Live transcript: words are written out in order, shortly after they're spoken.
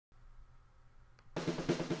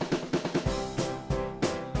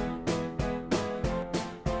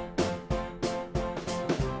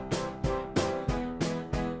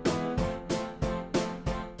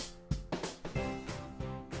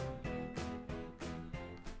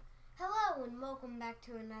welcome back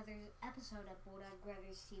to another episode of Bulldog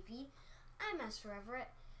Brothers TV. I'm Master Everett.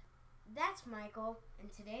 That's Michael,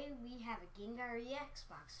 and today we have a Gengar EX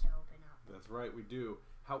box to open up. That's right, we do.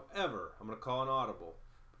 However, I'm going to call an audible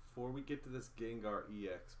before we get to this Gengar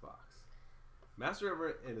EX box. Master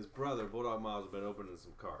Everett and his brother, Bulldog Miles, have been opening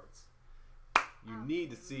some cards. You need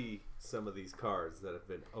to see some of these cards that have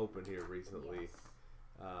been opened here recently,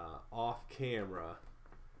 off camera.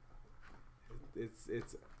 It's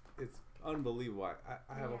unbelievable.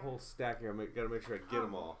 I have a whole stack here. I got to make sure I get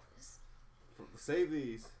them all. Save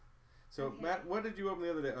these. So, okay. Matt, what did you open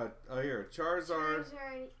the other day? Here, Charizard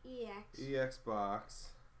EX box.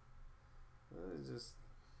 There's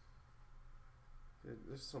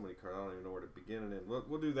so many cards. I don't even know where to begin and end.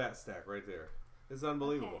 We'll do that stack right there. It's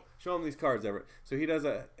unbelievable. Okay. Show him these cards, Everett. So he does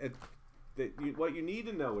what you need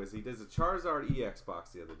to know is he does a Charizard EX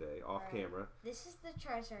box the other day off camera. This is the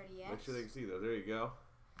Charizard EX. Make sure they can see those. There you go.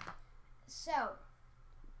 So,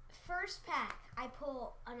 first pack, I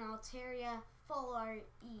pull an Altaria Full Art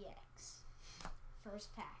EX.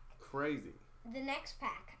 First pack. Crazy. The next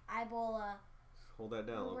pack, I pull a Hold that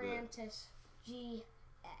down a little bit. Rantis GX.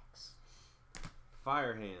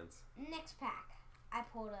 Fire hands. Next pack, I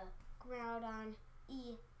pulled a Groudon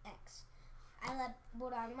EX. I let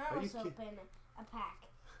Bulldog Miles open a pack.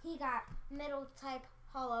 He got Metal type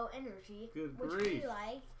Hollow Energy, which we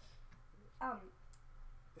like.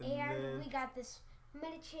 And we got this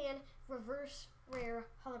Medicham Reverse Rare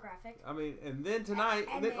Holographic. I mean, and then tonight,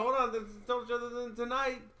 hold on, don't show them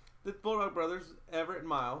tonight. The Bulldog Brothers, Everett and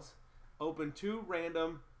Miles, opened 2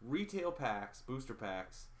 random retail packs, booster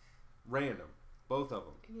packs, random, both of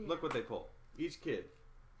them. Yeah. Look what they pull. Each kid.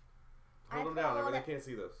 Hold them down, Everett. They can't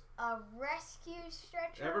see those. A Rescue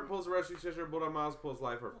Stretcher. Everett pulls a Rescue Stretcher. Bulldog Miles pulls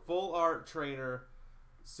Lifer. Full Art Trainer.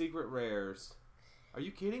 Secret Rares. Are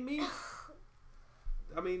you kidding me?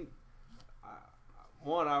 I mean,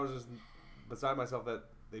 one, I was just beside myself that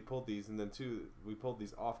they pulled these, and then 2, we pulled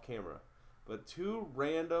these off camera. But 2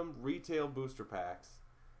 random retail booster packs.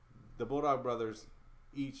 The Bulldog Brothers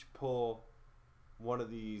each pull one of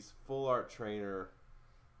these Full Art Trainer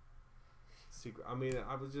secret. I mean,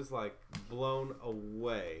 I was just like blown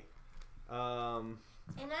away. And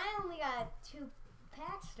I only got 2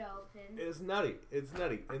 packs to open. It's nutty. It's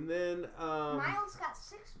nutty. And then Miles got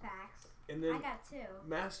 6 packs. And then I got 2.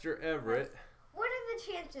 Master Everett. What are the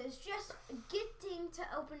chances just getting to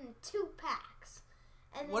open 2 packs?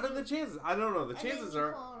 And what are the chances? I don't know. The chances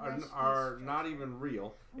are not even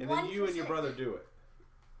real. And 1%. Then you and your brother do it.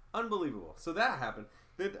 Unbelievable. So that happened.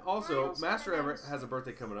 Then also, Master Everett has a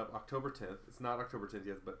birthday coming up, October 10th. It's not October 10th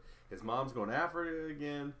yet, but his mom's going to Africa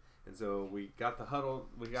again. And so we got the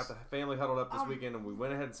family huddled up this weekend, and we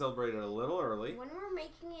went ahead and celebrated a little early. When we're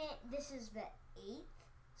making it, this is the 8th,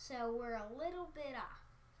 so we're a little bit off.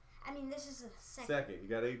 I mean, this is the second. You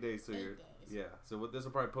got 8 days, so you're... Yeah, so this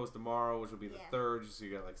will probably post tomorrow, which will be the 3rd, so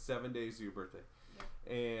you got like 7 days to your birthday.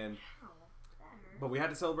 Yeah. And but we had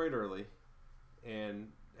to celebrate early,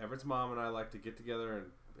 and Everett's mom and I like to get together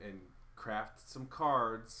and craft some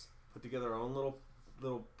cards, put together our own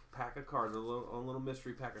little pack of cards, our own little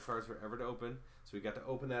mystery pack of cards for Everett to open. So we got to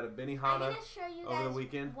open that at Benihana over the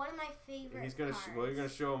weekend. One of my favorite cards. Well, you're gonna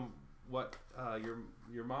show him what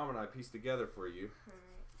your mom and I pieced together for you.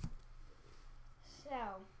 So.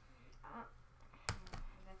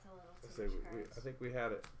 I think we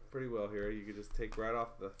had it pretty well here. You could just take right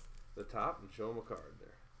off the top and show them a card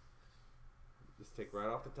there. Just take right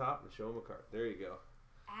off the top and show them a card. There you go.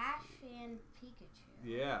 Ash and Pikachu.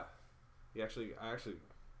 Yeah. I actually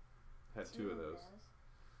had 2 of those.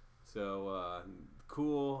 So,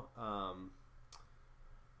 cool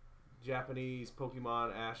Japanese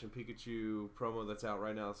Pokemon Ash and Pikachu promo that's out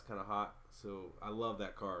right now. It's kind of hot. So, I love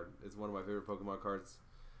that card. It's one of my favorite Pokemon cards.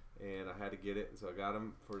 And I had to get it, and so I got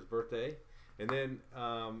him for his birthday. And then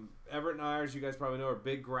Everett and I, as you guys probably know, are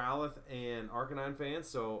big Growlithe and Arcanine fans.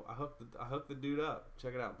 So I hooked the dude up.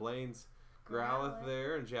 Check it out, Blaine's Growlithe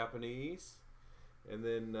there in Japanese. And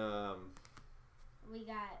then we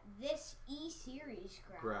got this E-Series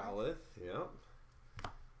Growlithe. Yep.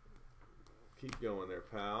 Keep going there,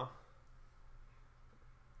 pal.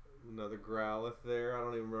 Another Growlithe there. I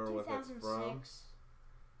don't even remember what that's from.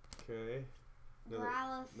 Okay.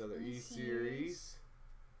 Another E-Series.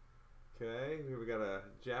 Okay, here we got a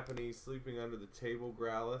Japanese sleeping under the table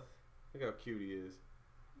Growlithe. Look how cute he is.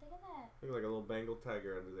 Look at that. Look like a little Bengal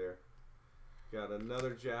tiger under there. Got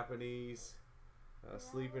another Japanese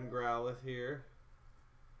sleeping Growlithe here.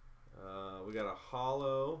 We got a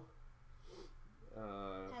hollow.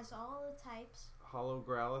 Has all the types. Hollow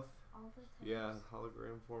Growlithe. All the types. Yeah,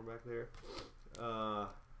 hologram form back there.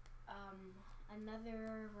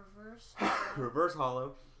 Another reverse Reverse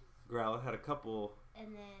Hollow. Growlithe had a couple. And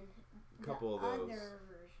then couple of the those. other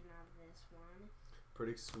version of this one.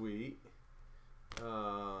 Pretty sweet.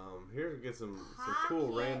 Here we get some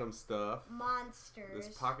cool random stuff. Monsters. This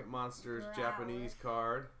Pocket Monsters Japanese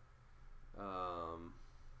card.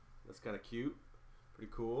 That's kind of cute.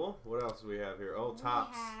 Pretty cool. What else do we have here? Oh,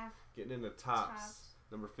 Tops. Getting into Tops.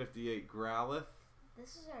 Number 58 Growlithe.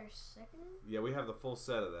 This is our second? Yeah, we have the full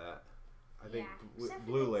set of that. I think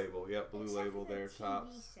blue label. Yep, blue label there.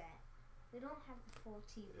 Tops. Set. We don't have the full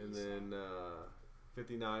TV and then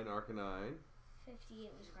 59 Arcanine.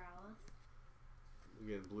 58 was Growlithe.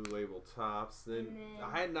 Again, blue label Tops. Then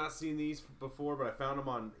I had not seen these before, but I found them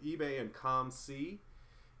on eBay and ComC,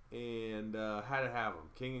 and had to have them.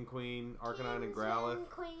 King and Queen, Arcanine and Growlithe.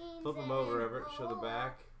 Flip them over, Everett. Show the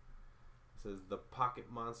back. It says the Pocket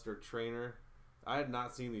Monster Trainer. I had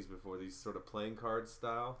not seen these before. These sort of playing card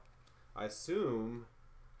style. I assume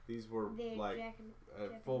these were like a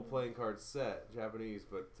full playing card set, Japanese,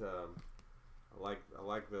 but I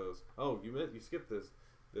like those. Oh, you skipped this.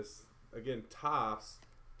 This again, Tops,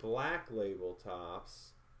 black label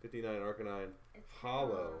Tops, 59 Arcanine,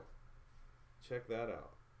 Hollow. Check that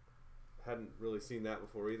out. Hadn't really seen that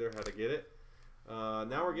before either. Had to get it.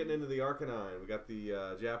 Now we're getting into the Arcanine. We got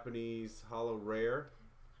the Japanese Hollow Rare.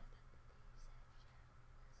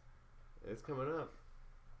 It's coming up.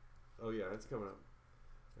 Oh yeah, it's coming up.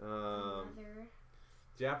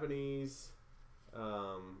 Japanese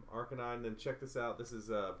Arcanine. Then check this out. This is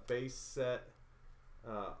a base set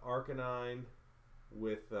Arcanine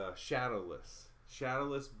with Shadowless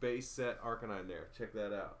base set Arcanine there. Check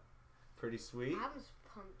that out. Pretty sweet. I was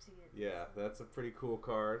pumped to get this. Yeah, that's a pretty cool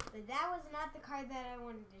card. But that was not the card that I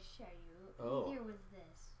wanted to show you. Oh. Here was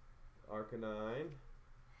this. Arcanine.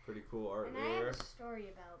 Pretty cool art there. And I have a story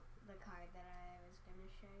about the card that I was going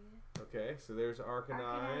to show you. Okay, so there's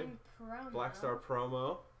Arcanine promo. Black Star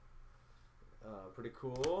promo. Pretty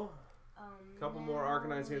cool. Couple more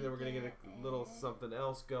Arcanines here, then we're going to get a little something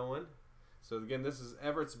else going. So again, this is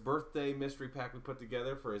Everett's birthday mystery pack we put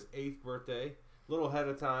together for his 8th birthday. A little ahead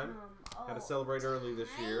of time. Had to celebrate early this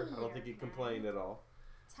year. I don't think he complained at all.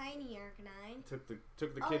 Tiny Arcanine. Took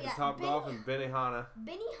the kid to Topgolf and Benihana.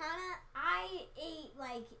 Benihana, I ate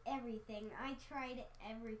like everything. I tried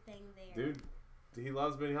everything there. Dude, he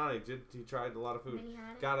loves Benihana. He tried a lot of food.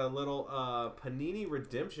 Benihana. Got a little Panini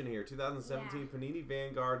redemption here. 2017 Panini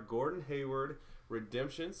Vanguard Gordon Hayward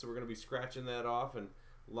redemption. So we're going to be scratching that off and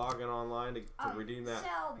logging online to redeem that.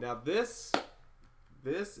 So now this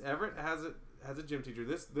Everett has a gym teacher.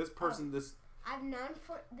 This person I've known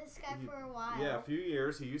this guy for a while. Yeah, a few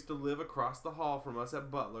years. He used to live across the hall from us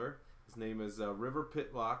at Butler. His name is River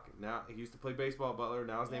Pitlock. Now he used to play baseball at Butler.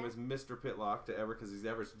 Now his name is Mr. Pitlock to Everett because he's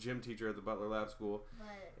Everett's gym teacher at the Butler Lab School.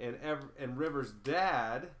 And River's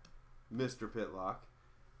dad, Mr. Pitlock,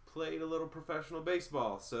 played a little professional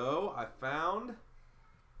baseball. So I found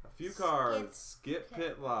a few cards. Skip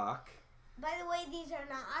Pitlock. By the way, these are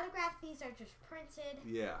not autographed. These are just printed.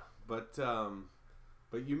 Yeah, but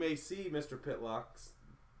you may see Mr. Pitlock's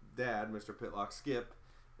dad, Mr. Pitlock, Skip,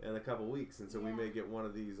 in a couple weeks, and so we may get one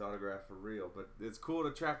of these autographed for real. But it's cool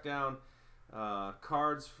to track down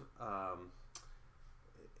cards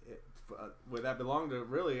that belong to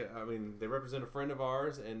really. I mean, they represent a friend of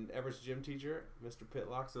ours and Everett's gym teacher, Mr.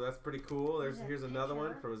 Pitlock. So that's pretty cool. Here's another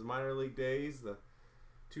one from his minor league days, the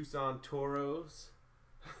Tucson Toros.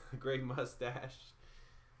 Great mustache.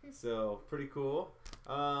 So pretty cool.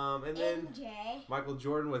 And then MJ. Michael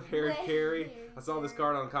Jordan with Harry Carey. I saw this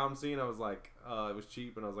card on ComC and I was like, it was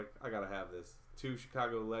cheap, and I was like, I gotta have this. 2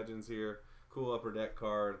 Chicago legends here. Cool upper deck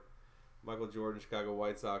card. Michael Jordan, Chicago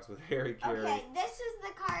White Sox with Harry Carey. Okay, this is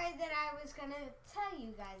the card that I was gonna tell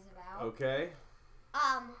you guys about. Okay.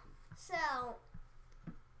 So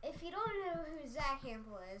if you don't know who Zach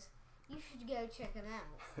Hampel is, you should go check him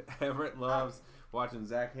out. Everett loves watching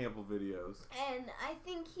Zach Hampel videos. And I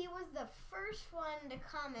think he was the first one to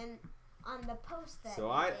comment on the post that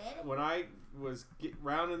did. When I was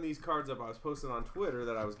rounding these cards up, I was posting on Twitter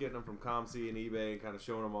that I was getting them from ComC and eBay and kind of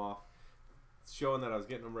showing them off. Showing that I was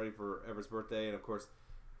getting them ready for Everett's birthday. And of course,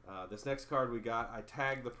 this next card we got, I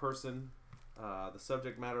tagged the person, the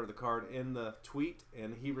subject matter of the card in the tweet,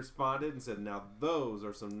 and he responded and said, now those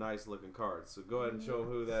are some nice looking cards. So go ahead and show him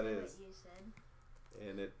who that is. What you said.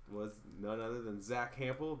 And it was none other than Zach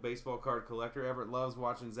Hampel, baseball card collector. Everett loves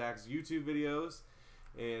watching Zach's YouTube videos.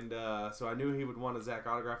 And so I knew he would want a Zach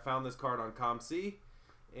autograph. Found this card on ComC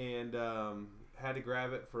and had to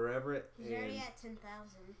grab it for Everett. He's already at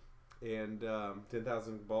 10,000. And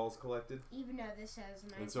 10,000 balls collected. Even though this says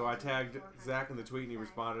 9,000. And so I tagged Zach in the tweet, and he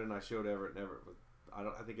responded, and I showed Everett, and Everett,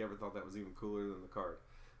 I think Everett thought that was even cooler than the card.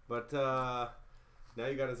 But now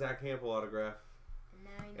you got a Zach Hampel autograph.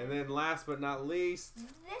 And then last but not least,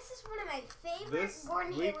 this is one of my favorite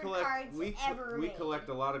Gordon Hayward cards ever made. We collect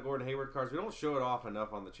a lot of Gordon Hayward cards. We don't show it off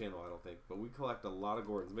enough on the channel, I don't think. But we collect a lot of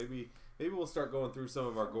Gordons. Maybe we'll start going through some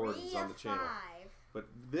of our Gordons on the channel. But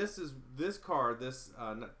this card,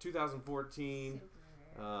 2014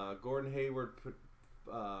 Gordon Hayward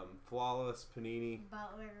Flawless Panini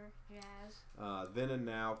Butler Jazz. Then and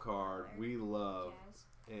Now card. Butler, we love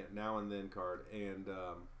and Now and Then card and.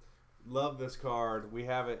 Love this card. We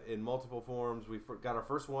have it in multiple forms. We got our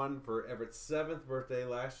first one for Everett's 7th birthday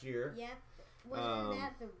last year. Yep. Wasn't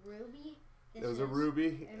that the ruby? It was a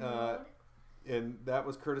ruby. And that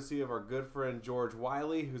was courtesy of our good friend George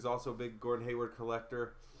Wiley, who's also a big Gordon Hayward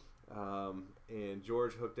collector. And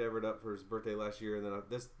George hooked Everett up for his birthday last year. And then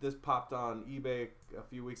this popped on eBay a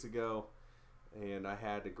few weeks ago. And I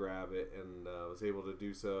had to grab it and was able to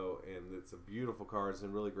do so. And it's a beautiful card. It's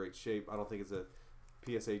in really great shape. I don't think it's a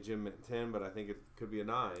PSA Gem Mint 10, but I think it could be a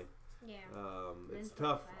 9. Yeah. It's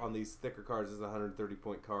tough on these thicker cards. It's a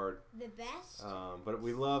 130-point card. The best. But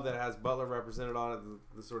we love that it has Butler represented on it,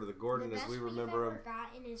 the sort of the Gordon as we remember him. The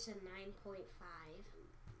best we've ever gotten is a 9.5.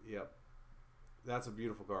 Yep. That's a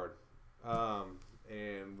beautiful card.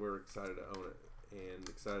 And we're excited to own it and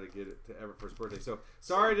excited to get it to Everett for his birthday. So,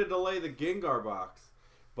 sorry to delay the Gengar box.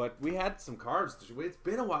 But we had some cards. It's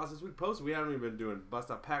been a while since we posted. We haven't even been doing Bust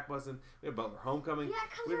Out Pack Busting. We had Butler Homecoming.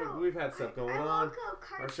 Yeah, we've had stuff going on.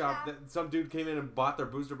 Our shop. Some dude came in and bought their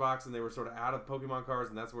booster box, and they were sort of out of Pokemon cards,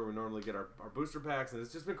 and that's where we normally get our booster packs. And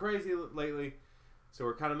it's just been crazy lately. So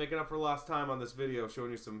we're kind of making up for lost time on this video,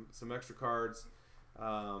 showing you some extra cards.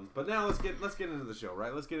 But now let's get into the show,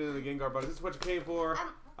 right? Let's get into the Gengar box. This is what you came for.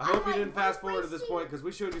 I hope you didn't fast forward to this point because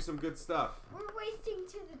we showed you some good stuff. We're wasting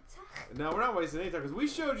to the time. No, we're not wasting any time because we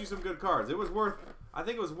showed you some good cards. It was worth. I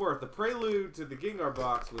think it was worth the prelude to the Gengar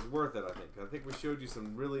box was worth it. I think we showed you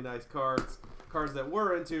some really nice cards that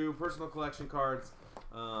we're into, personal collection cards,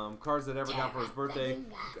 cards that Everett got for his birthday,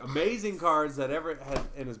 amazing cards that Everett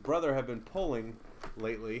and his brother have been pulling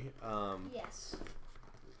lately. Yes.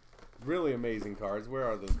 Really amazing cards. Where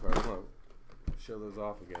are those cards? I'm gonna show those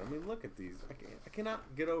off again. I mean, look at these. I cannot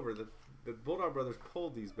get over the Bulldog brothers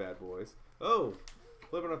pulled these bad boys. Oh,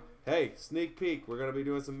 flipping up. Hey, sneak peek. We're gonna be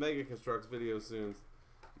doing some Mega Constructs videos soon.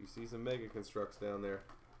 You see some Mega Constructs down there.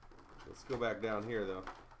 Let's go back down here though.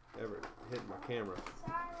 Everett hitting my camera.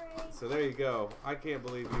 Sorry. So there you go. I can't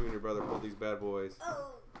believe you and your brother pulled these bad boys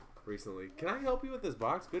recently. Can I help you with this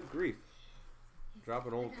box? Good grief.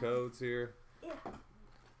 Dropping old codes here. Yeah.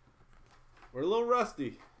 We're a little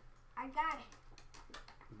rusty. I got it.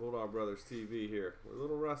 Bulldog Brothers TV here. We're a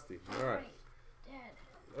little rusty. All right. Dad.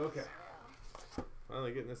 Okay.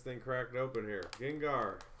 Finally getting this thing cracked open here.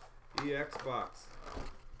 Gengar EX Box.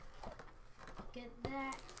 Get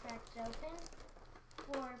that cracked open.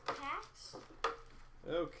 4 packs.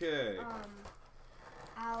 Okay.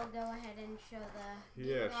 I'll go ahead and show the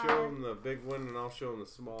Gengar. Show them the big one and I'll show them the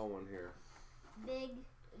small one here. Big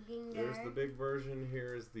Gengar. There's the big version.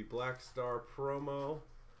 Here is the Black Star promo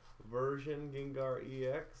version, Gengar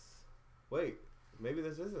EX. Wait, maybe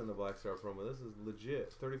this isn't the Black Star promo. This is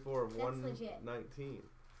legit. 34 of 119.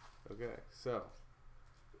 Okay, so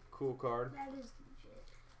cool card. That is legit.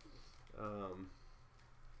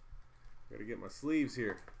 Gotta get my sleeves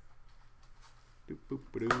here.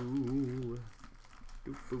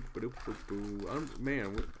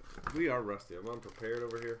 Man, we are rusty. I'm unprepared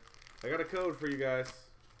over here. I got a code for you guys.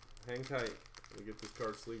 Hang tight. Let me get this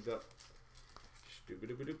card sleeved up.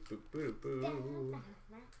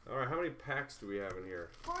 Alright, how many packs do we have in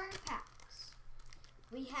here? 4 packs.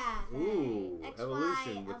 We have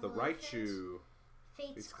Evolution with the Raichu.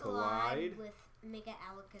 Fates Collide with Mega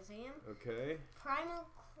Alakazam. Okay. Primal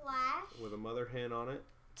Clash with a mother hen on it.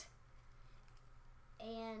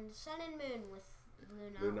 And Sun and Moon with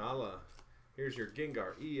Lunala. Here's your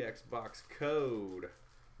Gengar EX Box code.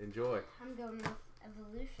 Enjoy. I'm going with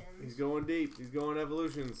Evolutions. He's going deep. He's going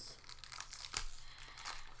Evolutions.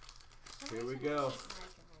 Here we go.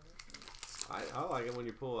 I like it when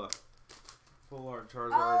you pull a full art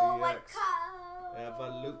Charizard EX.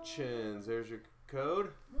 Evolutions. There's your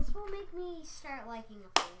code. This will make me start liking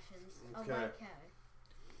Evolutions. Okay. A white code.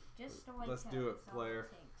 Just a white Let's code. do it,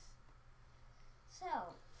 player.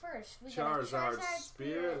 So, first we Charizard got a Charizard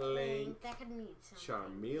Spirit Link. That could mean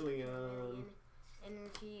something. Charmeleon.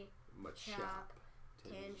 Energy. Machop.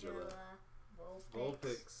 Tangela.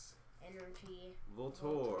 Vulpix. Energy.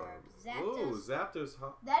 Voltorb. Zapdos. Ooh, Zapdos.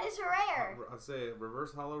 That is a rare. I say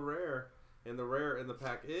reverse holo rare. And the rare in the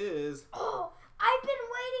pack is... Oh, I've been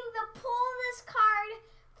waiting to pull this card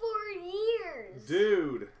for years.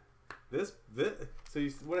 Dude, this. So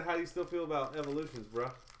how do you still feel about evolutions,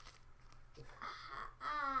 bro?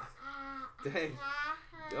 Dang.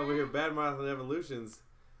 Over here, bad-mouthing evolutions,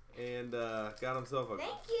 and got himself a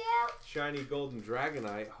shiny golden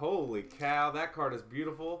Dragonite. Holy cow, that card is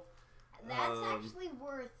beautiful. That's actually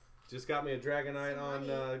worth. Just got me a Dragonite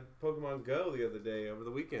on Pokemon Go the other day over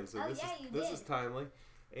the weekend, so this is timely.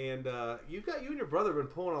 And you and your brother have been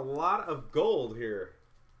pulling a lot of gold here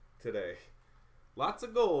today. Lots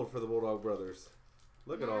of gold for the Bulldog brothers.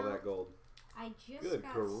 Look at all that gold. I just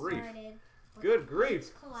got started. Good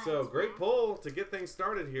grief! So great pull to get things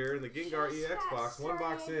started here in the Gengar EX box. One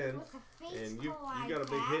box in, and you got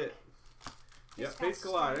a big hit. Yep, Fates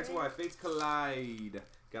Collide. That's why Fates Collide.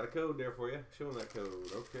 Got a code there for you. Show him that code.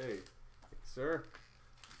 Okay, thanks, sir.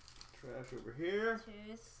 Trash over here.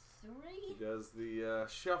 2, 3. He does the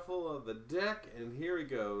shuffle of the deck, and here he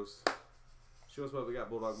goes. Show us what we got,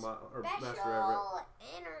 Bulldog or Master Everett.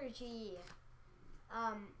 Energy.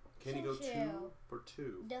 Can you go 2 for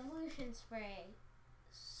 2? Devolution Spray.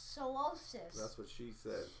 Solosis. That's what she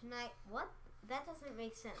said. What? That doesn't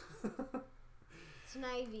make sense.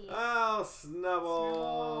 Snivy. Oh,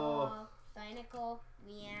 Snubble. Binacle.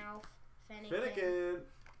 Meow. Finnegan.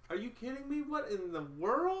 Are you kidding me? What in the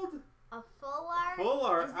world? A full art. Full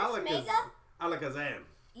art. Is this Alakazam.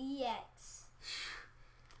 EX.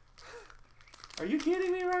 Are you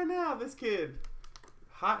kidding me right now? This kid.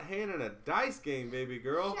 Hot hand in a dice game, baby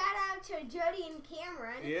girl. Shout out to Jody and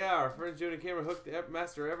Cameron. Yeah, our friends Jody and Cameron hooked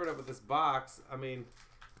Master Everett up with this box. I mean,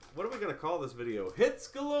 what are we going to call this video? Hits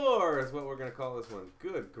galore is what we're going to call this one.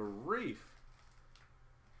 Good grief.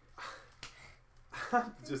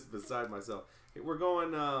 I'm just beside myself. We're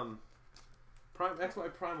going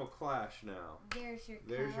XY Primal Clash now. There's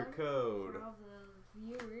your code. For all the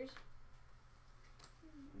viewers.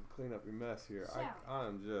 Clean up your mess here. So,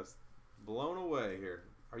 I'm just blown away here.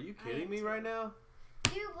 Are you kidding me right now?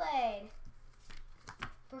 Dewblade.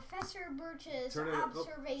 Professor Birch's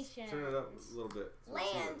observation. Turn it up a little bit.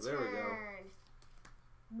 Lantern. There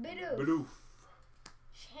we go. Bidoof. Bidoof.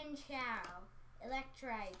 Chinchou.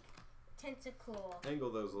 Electrike. Tentacle.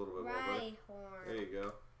 Angle those a little bit more. Rhyhorn. There you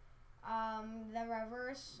go. The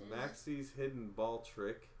reverse. Maxie's Hidden Ball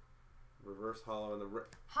Trick. Reverse hollow and the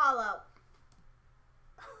hollow.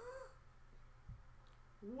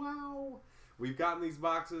 Wow. We've gotten these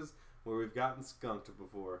boxes where we've gotten skunked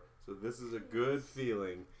before. So this is a good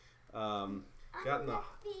feeling. Gotten the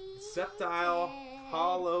Sceptile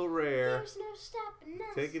Hollow Rare. There's no stopping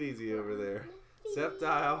us. Take it easy over there.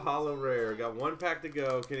 Sceptile Hollow Rare. Got 1 pack to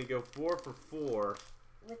go. Can he go 4 for 4?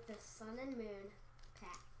 With the Sun and Moon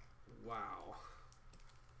pack. Wow.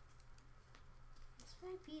 This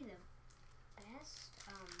might be the best.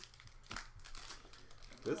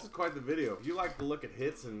 This is quite the video. If you like to look at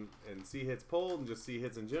hits and see hits pulled and just see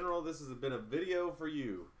hits in general, this has been a video for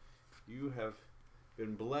you. You have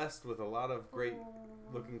been blessed with a lot of great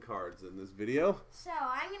looking cards in this video. So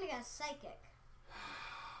I'm gonna go Psychic.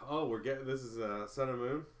 Oh, this is Sun and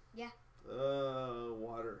Moon? Yeah.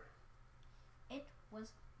 Water. It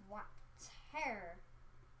was water.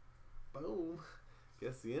 Boom.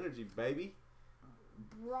 Guess the energy, baby.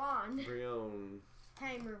 Brion.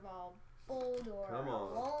 Timer Ball. Boldor. Come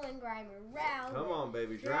on. Rolling Grimer. Rowlet. Come on,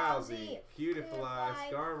 baby. Drowsy. Cutifly.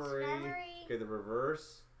 Skarmory. Okay, the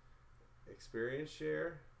reverse. Experience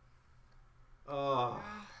share. Oh.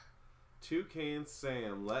 Toucan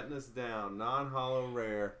Sam letting us down. Non-hollow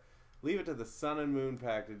rare. Leave it to the Sun and Moon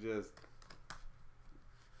pack to just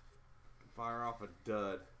fire off a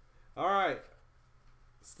dud. Alright.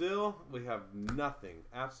 Still, we have nothing.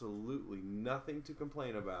 Absolutely nothing to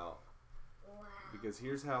complain about. Wow. Because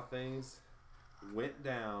here's how things went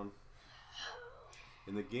down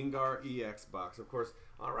in the Gengar EX box. Of course,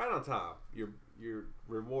 right on top, you're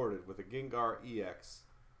rewarded with a Gengar EX.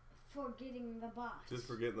 For getting the box. Just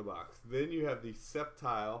for getting the box. Then you have the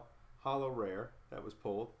Sceptile Hollow Rare. That was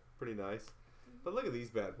pulled. Pretty nice. But look at these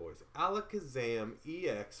bad boys. Alakazam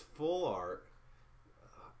EX Full Art.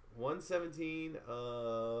 117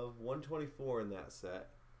 of 124 in that set.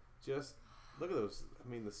 Just look at those. I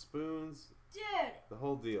mean, the spoons. Dude. The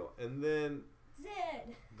whole deal. And then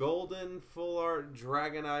Dude. Golden Full Art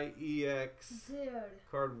Dragonite EX. Dude.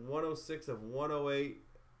 Card 106 of 108.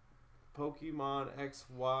 Pokemon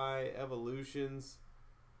XY Evolutions.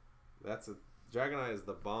 Dragonite is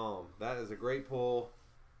the bomb. That is a great pull.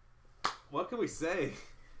 What can we say?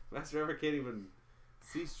 Master Everett can't even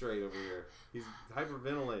see straight over here. He's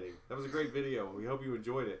hyperventilating. That was a great video. We hope you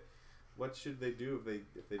enjoyed it. What should they do if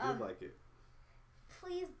they did like it?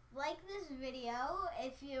 Please like this video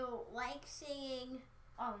if you like seeing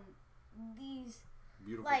these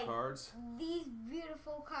Beautiful like, cards. These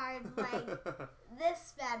beautiful cards, like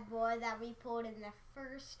this bad boy that we pulled in the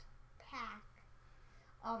first pack.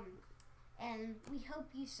 And we hope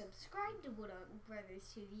you subscribe to Wood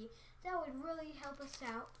Brothers TV. That would really help us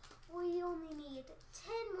out. We only need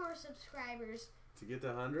 10 more subscribers. To get to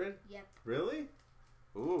 100? Yep. Really?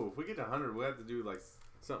 Ooh, if we get to 100, we have to do like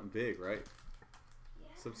something big, right? Yeah.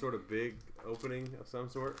 Some sort of big opening of some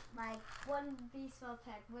sort. Like one baseball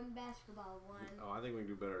pack, one basketball, one. Oh, I think we can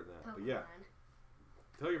do better than that. Pokemon. But yeah,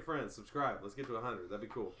 tell your friends, subscribe. Let's get to 100. That'd be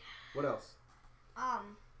cool. What else?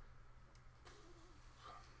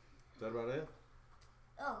 Is that about it?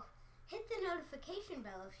 Oh, hit the notification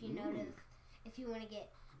bell if you if you want to get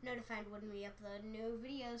notified when we upload new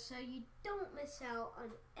videos, so you don't miss out on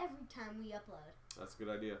every time we upload. That's a good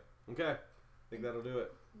idea. Okay, I think that'll do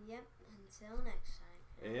it. Yep. Until next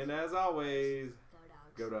time. And as always,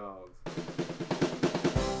 go dogs. Go dogs.